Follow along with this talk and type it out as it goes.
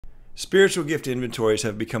Spiritual gift inventories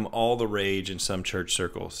have become all the rage in some church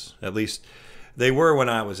circles. At least they were when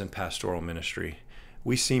I was in pastoral ministry.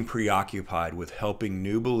 We seem preoccupied with helping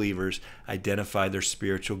new believers identify their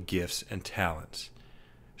spiritual gifts and talents.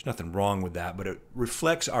 There's nothing wrong with that, but it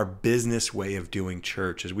reflects our business way of doing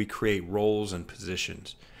church as we create roles and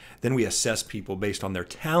positions. Then we assess people based on their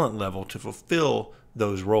talent level to fulfill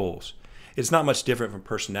those roles. It's not much different from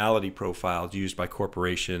personality profiles used by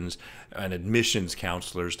corporations and admissions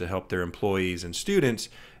counselors to help their employees and students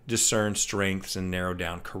discern strengths and narrow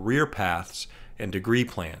down career paths and degree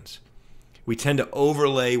plans. We tend to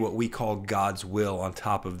overlay what we call God's will on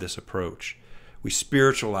top of this approach. We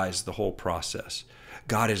spiritualize the whole process.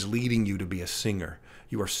 God is leading you to be a singer.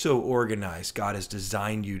 You are so organized, God has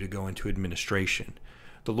designed you to go into administration.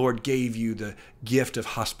 The Lord gave you the gift of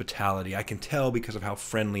hospitality. I can tell because of how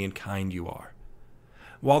friendly and kind you are.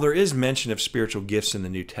 While there is mention of spiritual gifts in the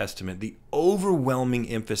New Testament, the overwhelming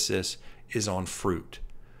emphasis is on fruit.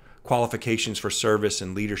 Qualifications for service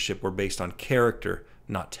and leadership were based on character,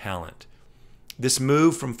 not talent. This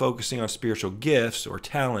move from focusing on spiritual gifts or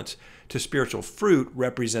talents to spiritual fruit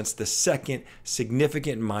represents the second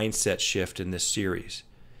significant mindset shift in this series.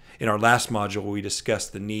 In our last module, we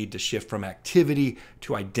discussed the need to shift from activity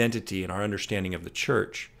to identity in our understanding of the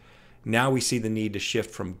church. Now we see the need to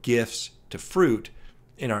shift from gifts to fruit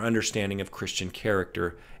in our understanding of Christian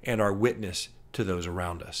character and our witness to those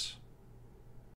around us.